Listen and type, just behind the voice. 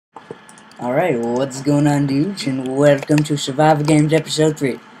Alright, what's going on, dudes, and welcome to Survival Games episode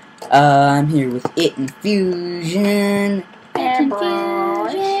 3. I'm here with itinfusion.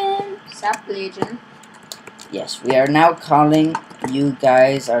 Sup, Legion? Yes, we are now calling you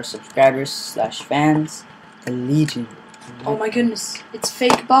guys, our subscribers / fans, the Legion. Oh my goodness, it's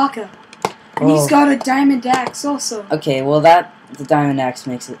fake Baka. And he's got a diamond axe also. Okay, well the diamond axe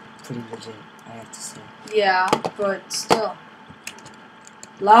makes it pretty legit, I have to say. Yeah, but still.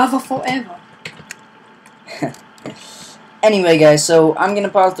 Lava forever. Anyway, guys, so I'm gonna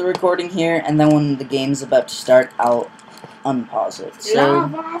pause the recording here, and then when the game's about to start, I'll unpause it. So,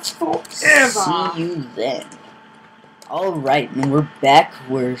 Lava forever. see you then. Alright, and we're back.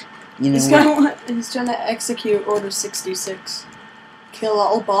 He's trying to execute Order 66. Kill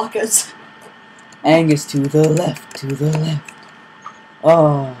all Bakas. Angus to the left, to the left.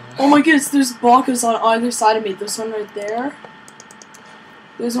 Oh. Oh my goodness, there's Bakas on either side of me. There's one right there.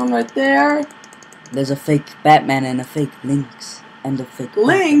 There's one right there. There's a fake Batman and a fake Lynx. And a fake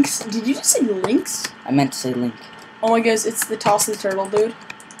Lynx? Did you just say Lynx? I meant to say Link. Oh my goodness, it's the Toss the Turtle dude.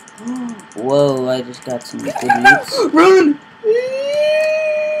 Whoa, I just got some good loops. Run!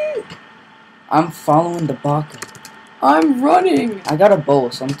 I'm following the Baka. I'm running! I got a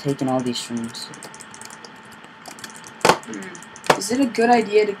bowl, so I'm taking all these shrooms. Is it a good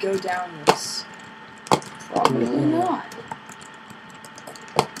idea to go down this? Probably not.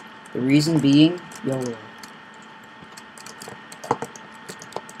 The reason being, YOLO.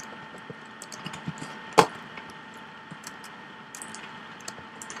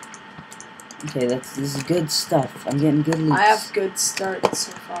 Okay, this is good stuff. I'm getting good loops. I have good start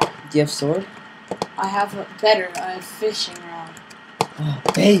so far. Do you have sword? I have a better. I have fishing rod. Oh,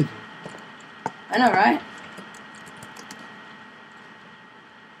 baby. I know, right?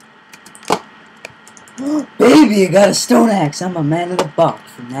 Baby, I got a stone axe. I'm a man of the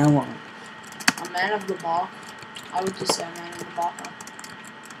box from now on. A man of the ball. I would just say a man of the ball.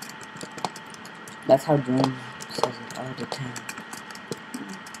 That's how Jerome says it all the time.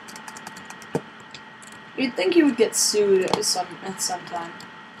 You'd think he would get sued at some time.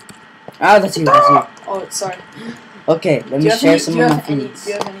 Ah, that's you, that's you. Oh, sorry. Okay, let me share some of my foods.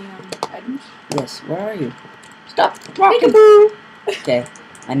 Do you have any items? Yes, where are you? Stop walking! Okay,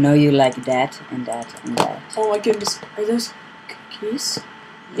 I know you like that, and that, and that. Oh my goodness, are those cookies?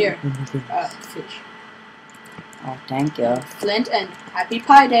 Here, Oh my goodness. fish. Oh, thank you. Flint and Happy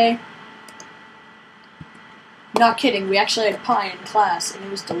Pie Day. Not kidding, we actually had pie in class, and it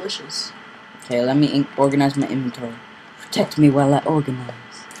was delicious. Okay, let me organize my inventory. Protect me while I organize.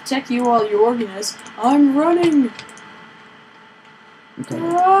 Protect you while you organize. I'm running! Okay.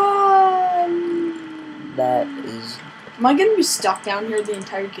 Run! That is... Am I gonna be stuck down here the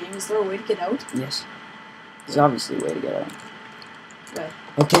entire game? Is there a way to get out? Yes. There's obviously a way to get out. Good.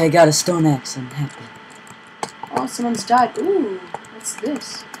 Okay, I got a stone axe. I'm happy. Oh, someone's died. Ooh, what's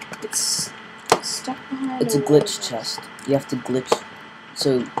this? It's stuck behind. It's a glitch chest. You have to glitch.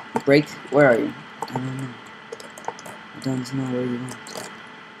 So, break. Where are you? I don't know. I don't know where you went.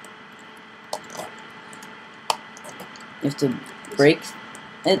 You have to break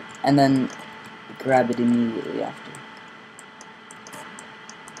it and then grab it immediately after.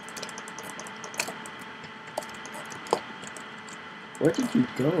 Where did you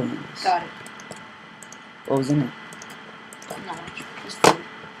go in this? Got it. What was in it? No, just food.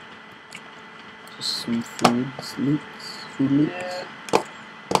 Just some food loops. Food loops. Yeah.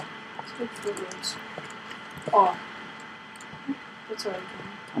 Let's get food loops. Oh. That's what I'm doing.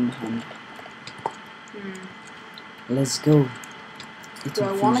 I'm behind. Let's go. Do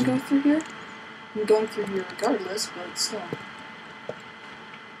I want to go through here? I'm going through here regardless, but still.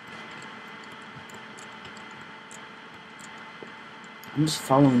 I'm just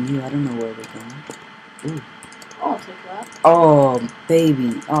following you. I don't know where we're going. Ooh. I'll take that. Oh,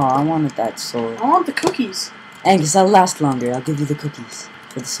 baby. Oh, I wanted that sword. I want the cookies. Angus, that'll last longer. I'll give you the cookies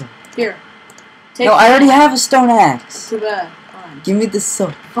for the sword. Here. No, I already have a stone axe. Too bad. Fine. Give me the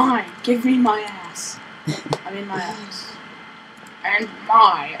sword. Fine. Give me my axe. I mean my axe. And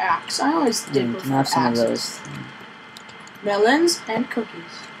my axe. I always did You prefer can have some axes. of those. Melons and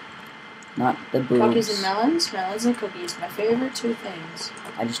cookies. Not the boobs. Cookies and melons. Melons and cookies. My favorite two things.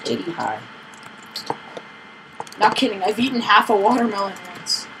 I just ate pie. Not kidding. I've eaten half a watermelon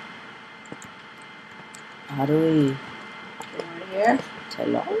once. How do we Go right here.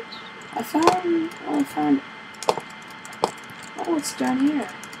 tell us? I found. Oh, it's down here.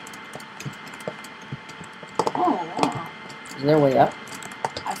 Oh wow. Is there a way up?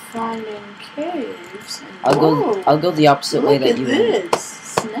 I found in caves. And I'll go the opposite way that you went. Look at this.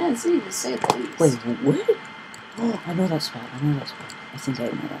 Snazzy to say the least. Wait, what? Oh, I know that spot. I think I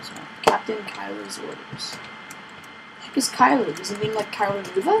know that spot. Captain Kyler's orders. The heck is Kyler? Does it mean like Kyler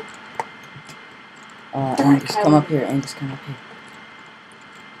Luva? Angus, come up here. Angus, come up here.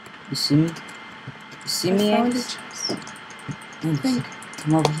 You see me? You see me, Angus? Angus,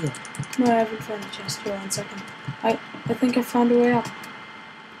 come over here. No, I haven't found the chest. Hold on a second. I think I found a way up.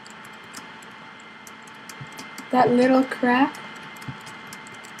 That little crack.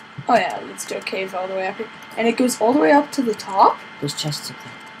 Oh yeah, let's do a cave all the way up here. And it goes all the way up to the top? There's chests up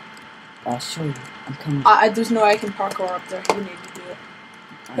there. I'll show you. I'm coming. There's no way I can parkour up there. You need to do it.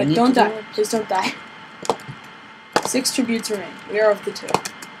 But don't die. Please don't die. 6 tributes remain. We are of the 2.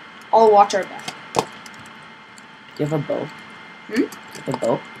 I'll watch our back. Do you have a bow? Hmm? Do you have a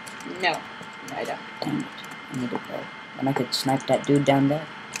bow? No, I don't. Damn it. I need a bow. And I could snipe that dude down there.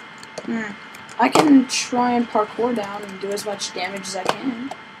 I can try and parkour down and do as much damage as I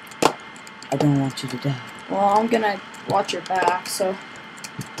can. I don't want you to die. Well, I'm gonna watch your back, so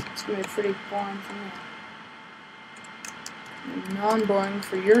it's gonna be pretty boring for me. And non-boring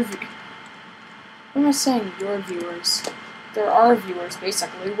for your view. What am I saying, your viewers? There are viewers,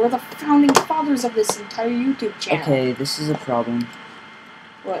 basically. We're the founding fathers of this entire YouTube channel. Okay, this is a problem.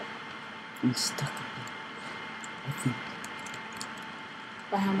 What? I'm stuck up here. I think.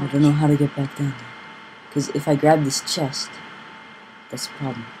 By how I much? don't know how to get back down there. Because if I grab this chest, that's the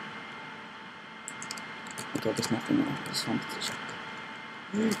problem. Okay, there's nothing in it. I just wanted to check.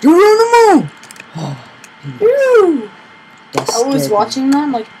 You're on the moon! Oh, Ew! I I was watching that,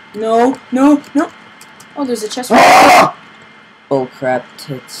 like, no. Oh, there's a chest. Oh crap,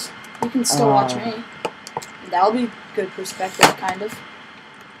 tits. You can still watch me. That'll be good perspective, kind of.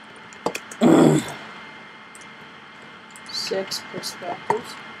 6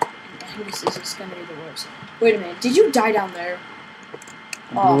 perspectives. And this is just gonna be the worst. Wait a minute, did you die down there?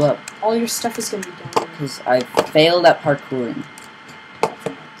 I blew up. All your stuff is gonna be down there. Because I failed at parkouring.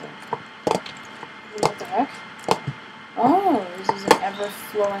 What the heck? Oh, this is an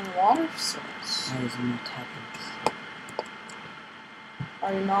ever-flowing water source. That is not happening.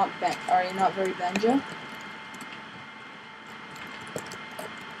 Are you not very Benja?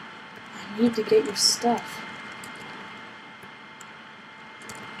 I need to get your stuff.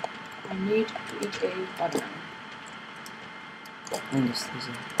 I need to eat a button. Angus, there's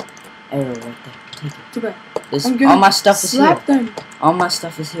an arrow right there. Take it. Too bad. All my stuff is here. Slap them. All my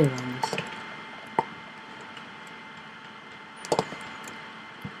stuff is here, Angus.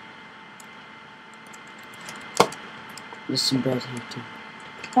 There's some bread here too.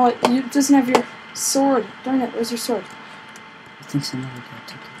 Oh, you doesn't have your sword. Darn it, where's your sword? I think so. No, we gotta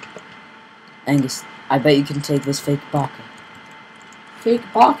take it. Angus, I bet you can take this fake baka. Fake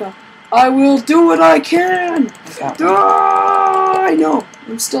baka. I will do what I can! I know!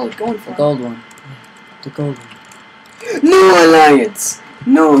 I'm still going for The it. gold one. Yeah, the gold one. No alliance!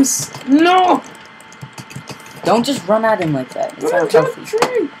 No! No! Don't just run at him like that. It's not healthy.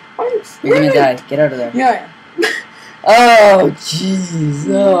 You're gonna die. Get out of there. Yeah. Oh, jeez.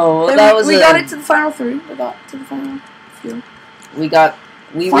 Oh, well, that was We got it to the final 3. We got to the final few.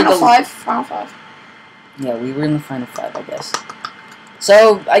 Final Final 5. Yeah, we were in the final 5, I guess.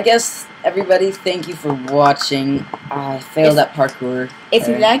 So, I guess, everybody, thank you for watching. I failed at parkour. If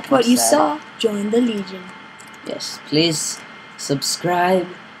you liked what you sad. saw, join the Legion. Yes, please subscribe,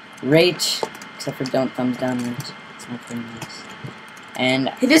 rate, except for don't thumbs down rate. It's not very nice.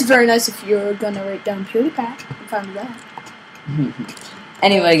 And It is very nice if you're gonna rate down PewDiePie. I'm fine with that.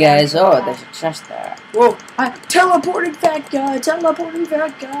 anyway, guys, oh, there's a chest there. Whoa! Teleporting fat guy! Teleporting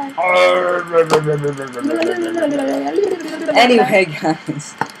fat guy! Anyway,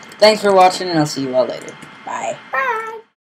 guys, thanks for watching, and I'll see you all later. Bye. Bye!